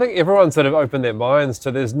 I think everyone's sort of opened their minds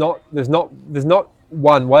to there's not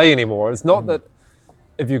one way anymore. It's not that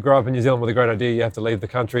if you grow up in New Zealand with a great idea, you have to leave the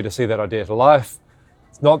country to see that idea to life.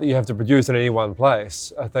 It's not that you have to produce in any one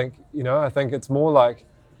place. I think it's more like,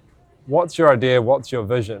 what's your idea? What's your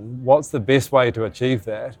vision? What's the best way to achieve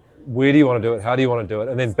that? Where do you want to do it? How do you want to do it?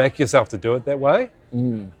 And then back yourself to do it that way.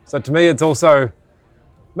 So to me, it's also,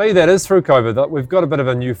 maybe that is through COVID, that we've got a bit of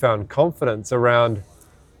a newfound confidence around,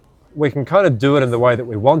 we can kind of do it in the way that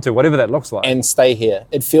we want to, whatever that looks like. And stay here.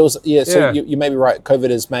 It feels, so you may be right. COVID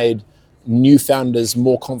has made new founders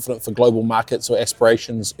more confident for global markets or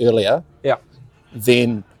aspirations earlier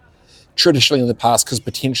than traditionally in the past, because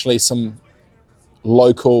potentially some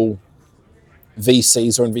local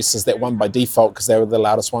VCs or investors that won by default because they were the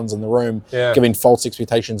loudest ones in the room, giving false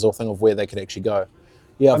expectations or thing of where they could actually go.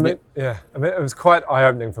 I mean, it was quite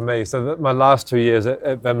eye-opening for me. So my last 2 years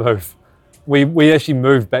at VanMoof, we actually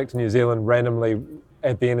moved back to New Zealand randomly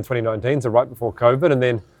at the end of 2019, so right before COVID, and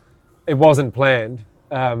then it wasn't planned,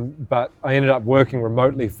 but I ended up working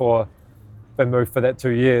remotely for VanMoof for that 2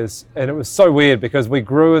 years, and it was so weird because we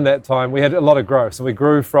grew in that time. We had a lot of growth, so we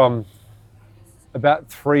grew from about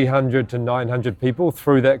 300 to 900 people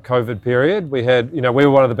through that COVID period. We had, we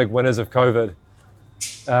were one of the big winners of COVID.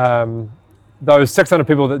 Those 600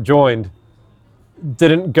 people that joined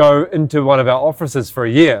didn't go into one of our offices for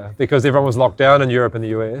a year because everyone was locked down in Europe and the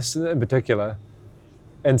US in particular.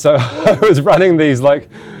 And so I was running these like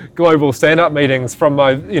global stand-up meetings from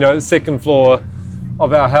my, second floor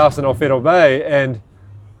of our house in Owhiro Bay, and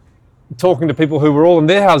talking to people who were all in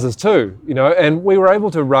their houses too, and we were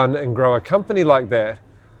able to run and grow a company like that,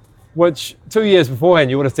 which 2 years beforehand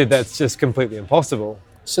you would have said that's just completely impossible.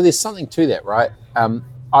 So there's something to that, right?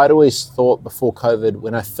 I'd always thought before COVID,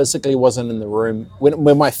 when I physically wasn't in the room,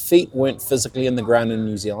 when my feet weren't physically in the ground in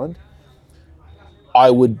New Zealand, I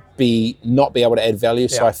would not be able to add value,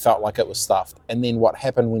 so I felt like it was stuffed. And then what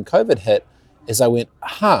happened when COVID hit is I went,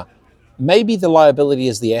 maybe the liability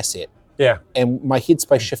is the asset. Yeah. And my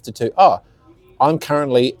headspace shifted to, I'm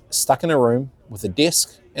currently stuck in a room with a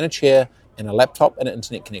desk and a chair and a laptop and an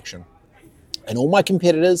internet connection. And all my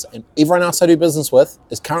competitors and everyone else I do business with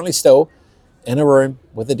is currently still in a room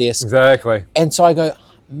with a desk. Exactly. And so I go,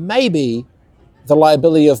 maybe the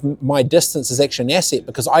liability of my distance is actually an asset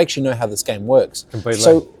because I actually know how this game works. Completely.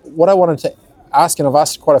 So what I wanted to ask, and I've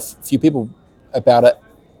asked quite a few people about it,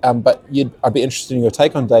 but I'd be interested in your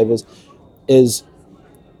take on, Dave, is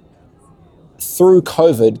through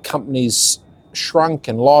COVID, companies shrunk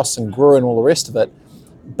and lost and grew and all the rest of it.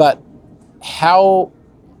 But how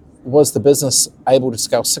was the business able to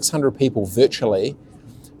scale 600 people virtually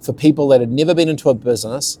for people that had never been into a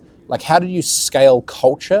business? Like, how did you scale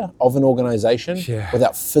culture of an organization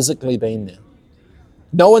without physically being there?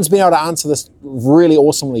 No one's been able to answer this really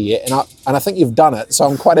awesomely yet, and I think you've done it, so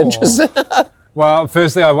I'm quite interested. Well,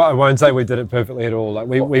 firstly, I won't say we did it perfectly at all. Like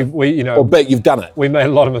we you know, but you've done it. We made a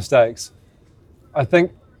lot of mistakes. I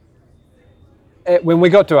think when we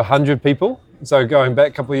got to 100 people, so going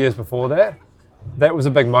back a couple of years before that, that was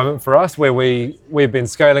a big moment for us where we'd been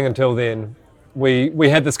scaling until then. We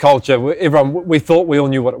had this culture where everyone, we thought we all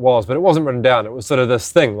knew what it was, but it wasn't written down. It was sort of this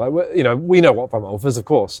thing, like, you know, we know what Vamolf is, of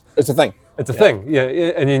course. It's a thing. It's a thing, yeah.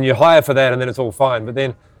 And then you hire for that and then it's all fine. But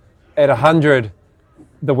then at 100,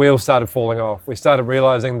 the wheels started falling off. We started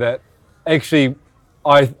realizing that actually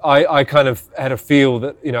I kind of had a feel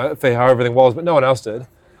that, you know, for how everything was, but no one else did.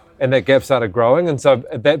 And that gap started growing. And so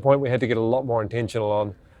at that point, we had to get a lot more intentional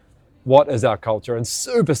on what is our culture, and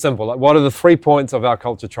super simple. Like, what are the 3 points of our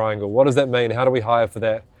culture triangle? What does that mean? How do we hire for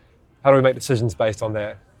that? How do we make decisions based on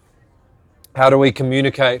that? How do we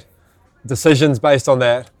communicate decisions based on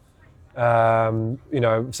that? You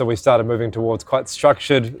know, so we started moving towards quite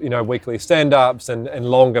structured, you know, weekly stand-ups and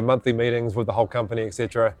longer monthly meetings with the whole company,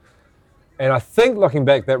 etc. And I think looking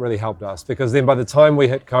back, that really helped us, because then by the time we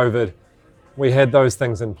hit COVID, we had those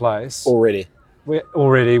things in place. We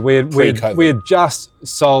had just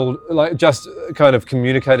sold, like just kind of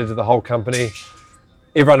communicated to the whole company.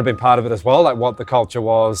 Everyone had been part of it as well, like what the culture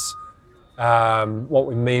was, what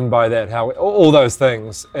we mean by that, all those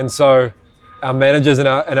things. And so our managers and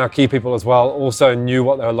our key people as well also knew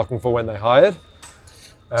what they were looking for when they hired.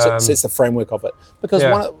 So it's the framework of it. Because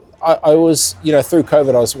I was, you know, through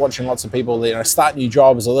COVID, I was watching lots of people, you know, start new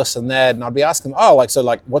jobs or this and that, and I'd be asking, what's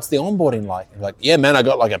the onboarding like? Like, yeah, man, I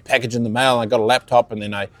got like a package in the mail, and I got a laptop, and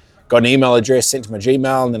then I got an email address sent to my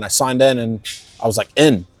Gmail, and then I signed in, and I was like,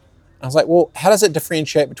 in. I was like, well, how does it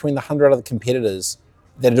differentiate between the 100 other competitors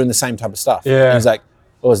that are doing the same type of stuff? Yeah. And he's like,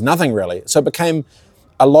 well, there's nothing really. So it became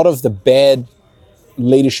a lot of the bad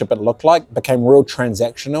leadership it looked like became real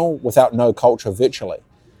transactional without no culture virtually.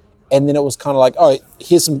 And then it was kind of like,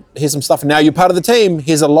 here's some stuff. And now you're part of the team.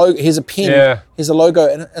 Here's a logo. Here's a pen. Here's a logo.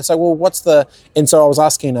 And it's like, well, what's the? And so I was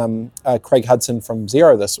asking Craig Hudson from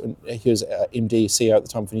Xero this. He was MD CEO at the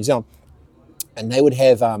time for New Zealand, and they would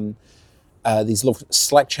have these little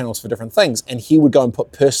Slack channels for different things. And he would go and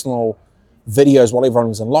put personal videos while everyone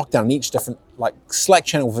was in lockdown, in each different like Slack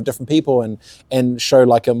channel for different people, and show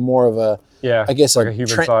like a more of a I guess like a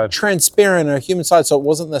human side, transparent or a human side. So it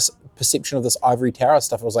wasn't this perception of this ivory tower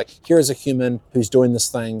stuff. It was like, here is a human who's doing this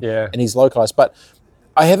thing, and he's localized. But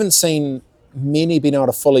I haven't seen many being able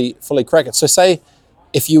to fully crack it. So say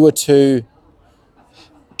if you were to,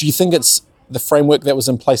 do you think it's the framework that was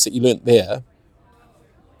in place that you learnt there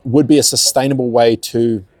would be a sustainable way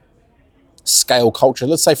to scale culture?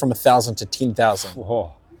 Let's say from 1,000 to 10,000.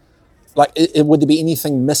 Like, would there be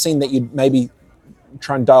anything missing that you'd maybe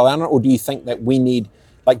try and dial down on, or do you think that we need,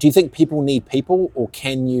 like, do you think people need people, or do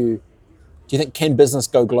you think can business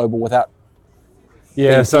go global without?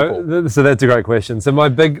 Yeah, so that's a great question. So my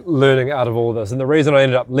big learning out of all this, and the reason I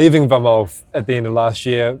ended up leaving Vamolf at the end of last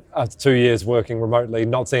year, after 2 years working remotely,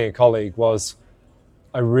 not seeing a colleague, was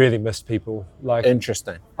I really missed people. Like,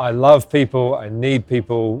 interesting. I love people. I need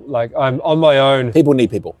people. Like, I'm on my own. People need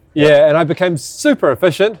people. Yeah, and I became super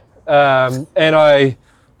efficient. And I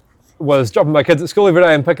was dropping my kids at school every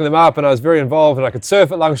day and picking them up, and I was very involved, and I could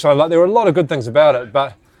surf at lunchtime. Like, there were a lot of good things about it,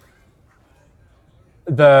 but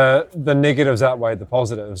the negatives outweighed the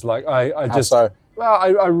positives. Like, I just, so? Well,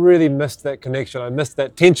 I really missed that connection. I missed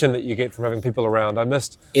that tension that you get from having people around. I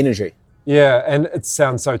missed energy. Yeah, and it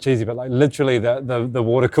sounds so cheesy, but like literally the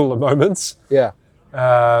water cooler moments. Yeah.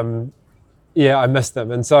 I missed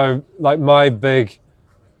them. And so like my big,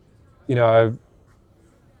 you know,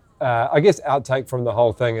 I guess outtake from the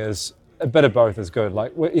whole thing is a bit of both is good.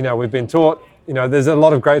 Like, we've been taught, there's a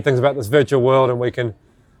lot of great things about this virtual world, and we can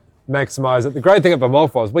maximize it. The great thing at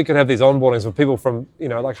Vamolf was we could have these onboardings with people from,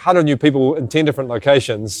 like 100 new people in 10 different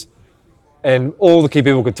locations, and all the key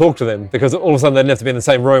people could talk to them, because all of a sudden they didn't have to be in the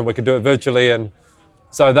same room. We could do it virtually. And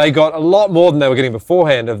so they got a lot more than they were getting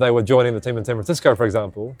beforehand if they were joining the team in San Francisco, for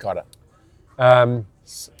example. Got it.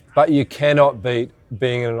 but you cannot beat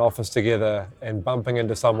being in an office together and bumping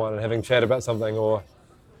into someone and having chat about something.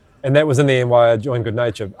 And that was in the end why I joined Good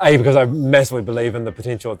Nature. A, because I massively believe in the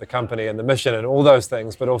potential of the company and the mission and all those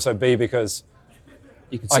things, but also B, because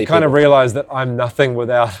You can see I kind of people. realized that I'm nothing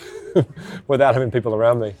without without having people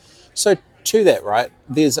around me. So to that, right,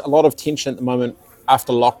 there's a lot of tension at the moment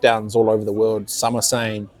after lockdowns all over the world. Some are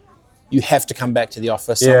saying you have to come back to the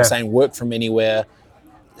office. Some Yeah. are saying work from anywhere.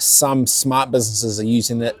 Some smart businesses are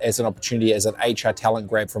using it as an opportunity, as an HR talent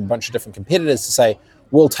grab from a bunch of different competitors to say,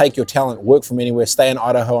 we'll take your talent, work from anywhere, stay in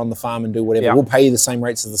Idaho on the farm and do whatever. Yeah. We'll pay you the same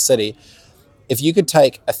rates as the city. If you could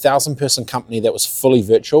take 1,000-person company that was fully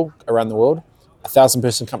virtual around the world,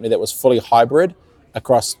 1,000-person company that was fully hybrid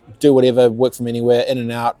across do whatever, work from anywhere, in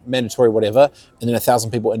and out, mandatory, whatever, and then 1,000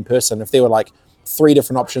 people in person, if there were like 3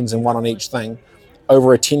 different options and one on each thing,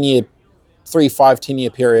 over a 10-year, 3, 5, 10-year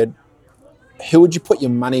period, who would you put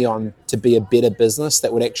your money on to be a better business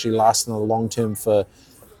that would actually last in the long term for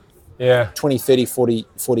Yeah. 20, 30,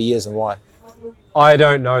 40 years, and why? I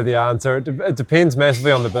don't know the answer. It depends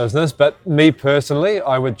massively on the business, but me personally,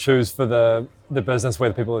 I would choose for the business where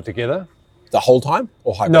the people are together. The whole time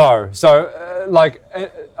or hybrid? No, so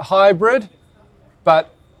hybrid,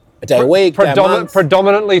 but A day a week, day a month?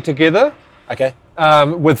 predominantly together Okay.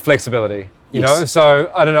 with flexibility. You Yes. know,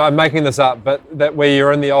 so I don't know, I'm making this up, but that where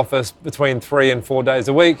you're in the office between 3 and 4 days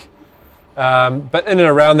a week. But in and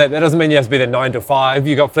around that doesn't mean you have to be there 9 to 5.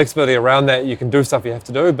 You got flexibility around that. You can do stuff you have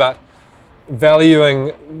to do, but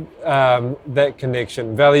valuing that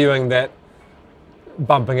connection, valuing that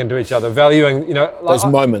bumping into each other, valuing, you know, Those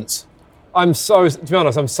moments. to be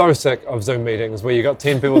honest, I'm so sick of Zoom meetings where you got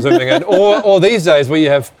 10 people zooming in, or these days where you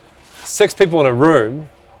have 6 people in a room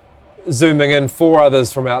zooming in 4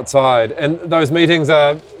 others from outside. And those meetings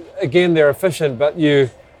are, again, they're efficient, but you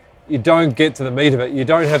don't get to the meat of it. You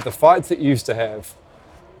don't have the fights that you used to have.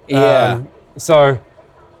 Yeah. So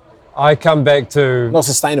I come back to Not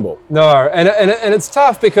sustainable. no, and it's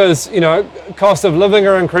tough because, you know, cost of living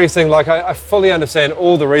are increasing. Like I fully understand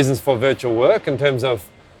all the reasons for virtual work in terms of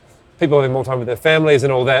people having more time with their families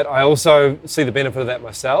and all that. I also see the benefit of that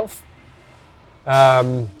myself.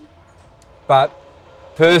 But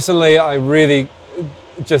personally, I really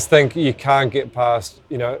just think you can't get past,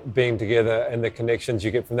 you know, being together and the connections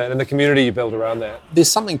you get from that and the community you build around that.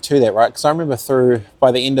 There's something to that, right? Because I remember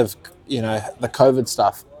by the end of, you know, the COVID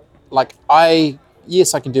stuff, like I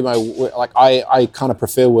can do my work. Like I kind of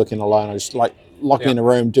prefer working alone. I just like lock me Yeah. in a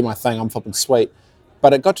room, do my thing. I'm flipping sweet.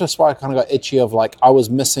 But it got to a spot I kind of got itchy of like I was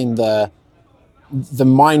missing the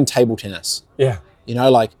mind table tennis. Yeah. You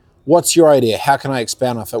know, like what's your idea? How can I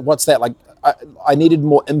expand off it? What's that like? I needed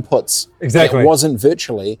more inputs. Exactly. That wasn't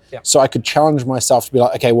virtually, Yeah. so I could challenge myself to be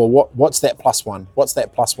like, okay, well, what's that plus one? What's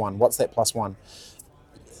that plus one? What's that plus one?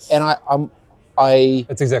 And I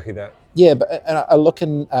It's exactly that. yeah, but and I look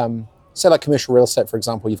in, say like commercial real estate, for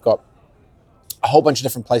example, you've got a whole bunch of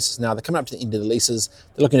different places now. They're coming up to the end of the leases.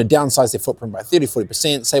 They're looking to downsize their footprint by 30,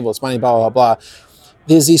 40%, save all this money, blah, blah, blah.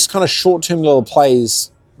 There's these kind of short-term little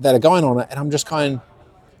plays that are going on it, and I'm just going,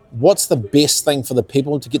 what's the best thing for the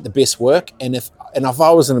people to get the best work? And if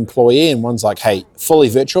I was an employee and one's like, hey, fully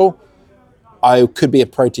virtual, I could be a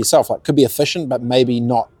pro to yourself. Like, could be efficient, but maybe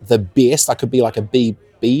not the best. I could be like a B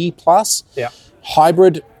plus. Yeah.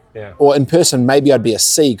 Hybrid, Yeah. or in person, maybe I'd be a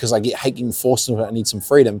C because I hate getting forced into it. I need some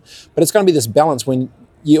freedom. But it's going to be this balance when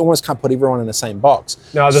you almost can't put everyone in the same box.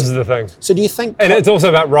 No, this is the thing. So do you think? And it's also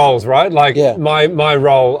about roles, right? Like Yeah. my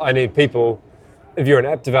role, I need people. If you're an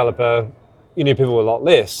app developer, you need people a lot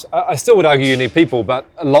less. I still would argue you need people, but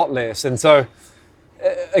a lot less. And so,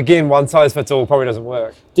 again, one size fits all probably doesn't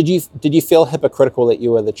work. Did you feel hypocritical that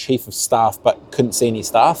you were the chief of staff but couldn't see any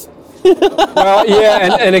staff? Well,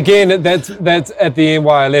 yeah, and again, that's at the end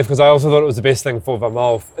why I left, because I also thought it was the best thing for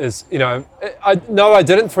Vermolf is, you know, I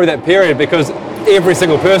didn't through that period because every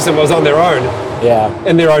single person was on their own. Yeah.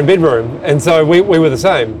 In their own bedroom, and so we were the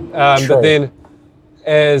same. True. But then,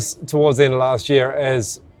 as towards the end of last year,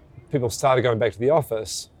 as people started going back to the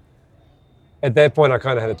office, at that point I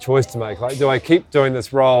kind of had a choice to make. Like, do I keep doing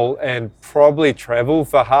this role and probably travel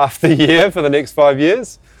for half the year for the next 5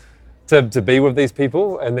 years to be with these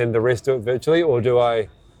people, and then the rest do it virtually, or do I,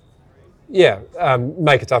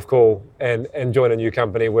 make a tough call and join a new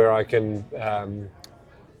company where I can.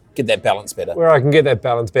 Get that balance better. Where I can get that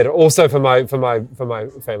balance better, also for my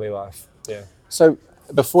family life. Yeah. So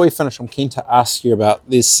before we finish, I'm keen to ask you about,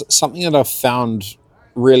 there's something that I've found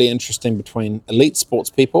really interesting between elite sports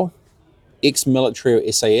people, ex-military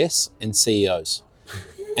or SAS, and CEOs.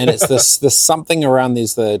 And it's this something around,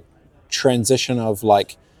 there's the transition of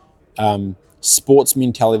like sports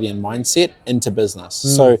mentality and mindset into business.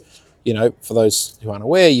 So for those who aren't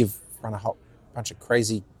aware, you've run a whole bunch of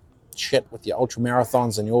crazy shit with your ultra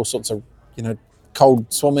marathons and your all sorts of, cold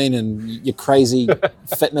swimming and your crazy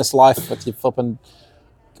fitness life with your flipping.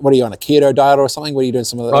 What are you on, a keto diet or something? What are you doing?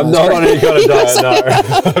 Some of I'm not on any kind of diet,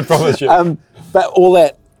 no. I promise you. But all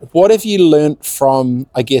that, what have you learned from,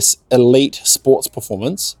 I guess, elite sports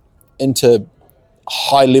performance into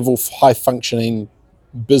high level, high functioning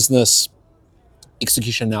business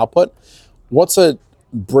execution and output? What's a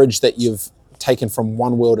bridge that you've taken from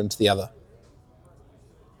one world into the other?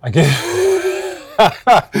 I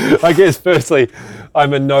guess firstly,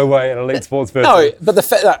 I'm in no way an elite sports person. No, but the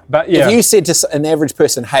fact that if you said to an average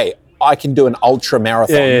person, hey, I can do an ultra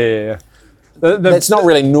marathon, yeah. That's not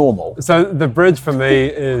really normal. So the bridge for me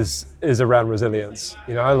is around resilience.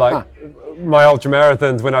 My ultra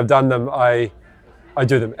marathons, when I've done them, I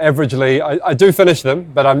do them averagely. I do finish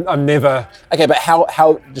them, but I'm never. Okay, but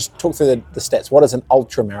how? Just talk through the stats. What is an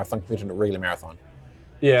ultra marathon compared to a regular marathon?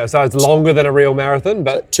 Yeah, so it's longer than a real marathon,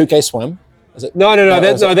 but 2K swim. Is it? No.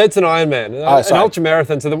 That's an Ironman. An ultra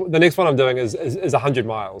marathon. So the next one I'm doing is 100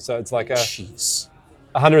 miles. So it's like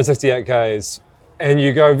 168 k's, and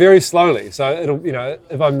you go very slowly. So it'll,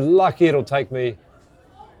 if I'm lucky, it'll take me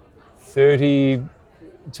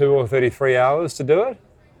 32 or 33 hours to do it.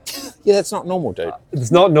 Yeah, that's not normal, dude.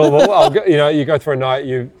 It's not normal. You go through a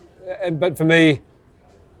night. But for me,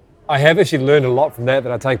 I have actually learned a lot from that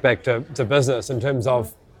I take back to business in terms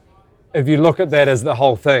of, if you look at that as the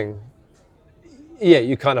whole thing, yeah,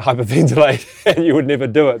 you kind of hyperventilate and you would never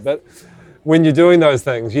do it. But when you're doing those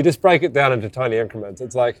things, you just break it down into tiny increments.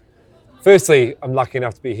 It's like, firstly, I'm lucky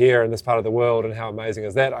enough to be here in this part of the world, and how amazing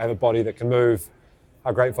is that? I have a body that can move.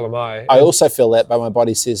 How grateful am I? I also feel that, but my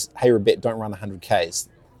body says, hey, Rebet, don't run 100 Ks.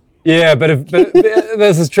 Yeah, but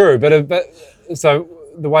this is true. But so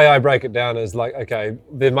the way I break it down is like, okay,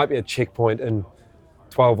 there might be a checkpoint in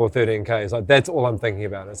 12 or 13 Ks. Like, that's all I'm thinking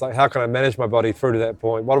about. It's like, how can I manage my body through to that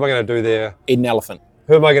point? What am I going to do there? Eat an elephant.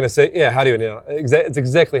 Who am I going to see? Yeah, how do you eat an elephant? It's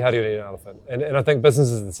exactly how do you eat an elephant. And I think business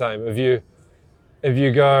is the same. If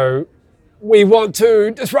you go, we want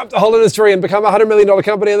to disrupt the whole industry and become a $100 million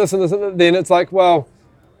company and this and this, and then it's like, well,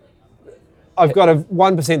 I've got a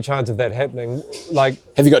 1% chance of that happening. Like,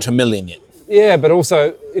 have you got to 1 million yet? Yeah, but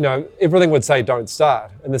also, everything would say don't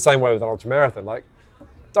start. In the same way with an ultra marathon, like,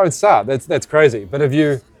 don't start. That's crazy. But if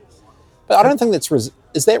you, but I don't think that's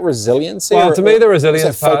is that resiliency? Well, to me, the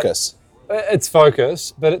resilience part, focus. It's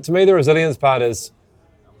focus, but to me, the resilience part is,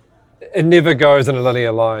 it never goes in a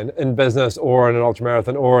linear line in business or in an ultra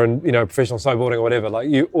marathon or in professional snowboarding or whatever. Like,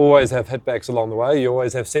 you always have hitbacks along the way. You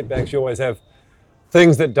always have setbacks. You always have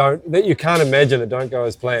things that you can't imagine that don't go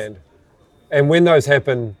as planned. And when those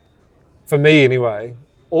happen, for me anyway,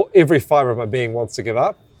 every fiber of my being wants to give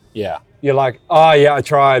up. Yeah. You're like, oh yeah, I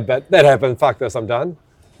tried, but that happened. Fuck this, I'm done.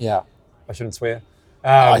 Yeah. I shouldn't swear.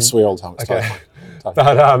 I swear all the time. It's okay.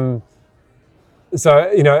 Totally. But so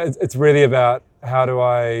it's really about how do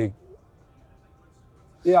I.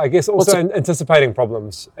 Yeah, I guess also anticipating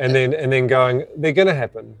problems and then going, they're going to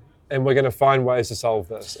happen, and we're going to find ways to solve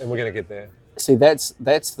this, and we're going to get there. See, that's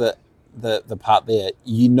the part there.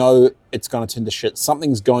 It's going to turn to shit.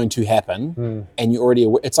 Something's going to happen, and you're already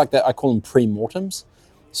aware. It's like that. I call them pre-mortems.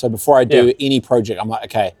 So before I do any project, I'm like,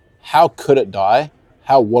 okay, how could it die?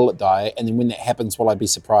 How will it die? And then when that happens, will I be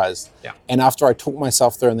surprised? Yeah. And after I talk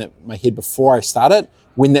myself through in my head before I start it,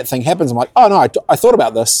 when that thing happens, I'm like, oh no, I thought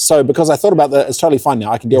about this. So because I thought about that, it's totally fine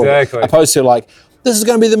now. I can deal with it. Opposed to like, this is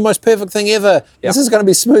going to be the most perfect thing ever. Yep. This is going to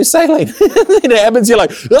be smooth sailing. Then it happens, you're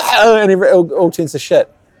like, and it all turns to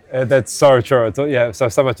shit. That's so true.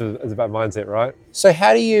 So much is about mindset, right? So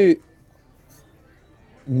how do you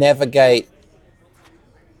navigate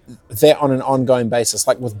that on an ongoing basis,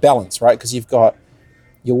 like with balance, right? Because you've got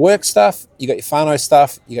your work stuff, you got your whānau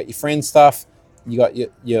stuff, you got your friend stuff, you got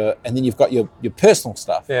your and then you've got your personal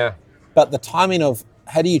stuff. Yeah. But the timing of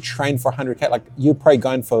how do you train for 100K? Like, you're probably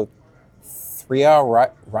going for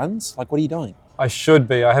 3-hour runs? Like, what are you doing? I should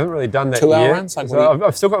be. I haven't really done that 2-hour yet. runs? Like, so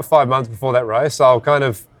I've still got 5 months before that race, so I'll kind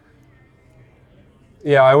of.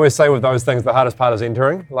 Yeah, I always say with those things, the hardest part is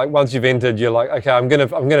entering. Like, once you've entered, you're like, okay, I'm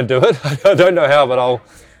gonna do it. I don't know how, but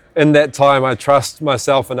in that time, I trust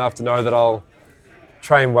myself enough to know that I'll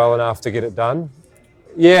train well enough to get it done.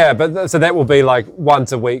 Yeah, but so that will be like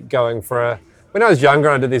once a week going for when I was younger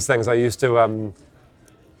and I did these things, I used to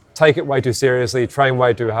take it way too seriously, train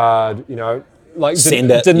way too hard, like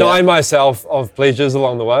deny myself of pleasures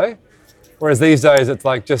along the way. Whereas these days it's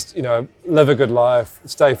like just, live a good life,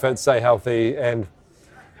 stay fit, stay healthy, and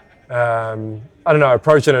I don't know,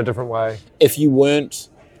 approach it in a different way.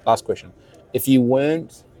 Last question, if you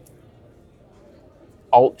weren't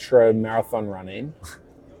ultra marathon running,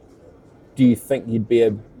 do you think you'd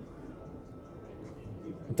be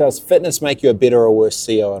does fitness make you a better or worse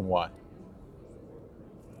CEO, and why?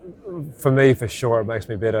 For me, for sure, it makes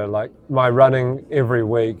me better. Like my running every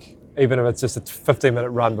week, even if it's just a 15-minute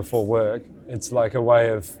run before work, it's like a way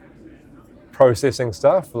of processing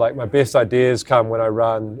stuff. Like my best ideas come when I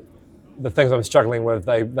run. The things I'm struggling with,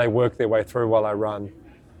 they work their way through while I run.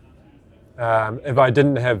 If I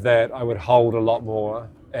didn't have that, I would hold a lot more.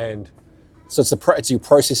 And So it's your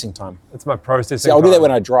processing time. it's my processing. See, I'll do that time.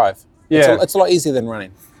 when I drive. Yeah. It's a lot easier than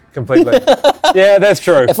running. Completely. Yeah, that's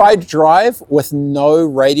true. If I drive with no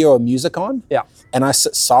radio or music on, Yeah. and I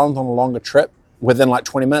sit silent on a longer trip, within like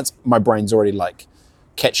 20 minutes, my brain's already like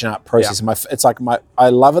catching up, processing. I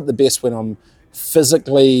love it the best when I'm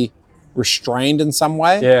physically restrained in some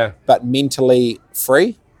way, Yeah. but mentally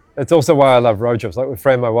free. It's also why I love road trips. Like with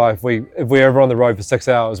Fran, my wife, if we're ever on the road for 6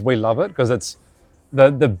 hours, we love it because it's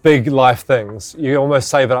the big life things. You almost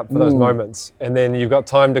save it up for those moments, and then you've got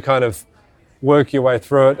time to kind of work your way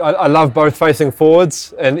through it. I love both facing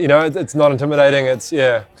forwards, and it's not intimidating.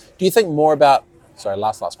 Do you think more about? Sorry,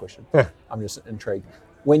 last question. I'm just intrigued.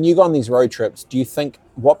 When you go on these road trips, do you think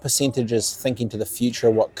what percentage is thinking to the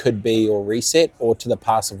future, what could be or reset, or to the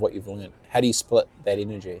past of what you've learned? How do you split that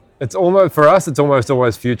energy? It's almost, for us, it's almost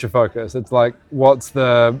always future focused. It's like,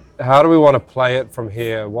 how do we want to play it from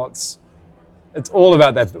here? It's all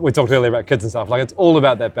about that. We talked earlier about kids and stuff. Like, it's all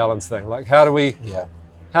about that balance thing. Like, how can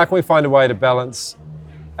we find a way to balance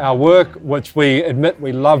our work, which we admit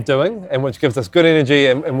we love doing and which gives us good energy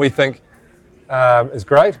and we think is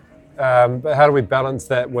great. But how do we balance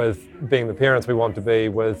that with being the parents we want to be,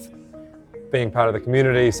 with being part of the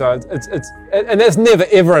community? So and that's never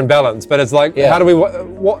ever in balance. But it's like, how do we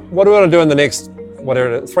what do we want to do in the next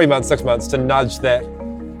 3 months, 6 months to nudge that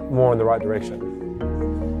more in the right direction?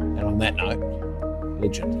 And on that note,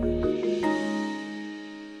 legend.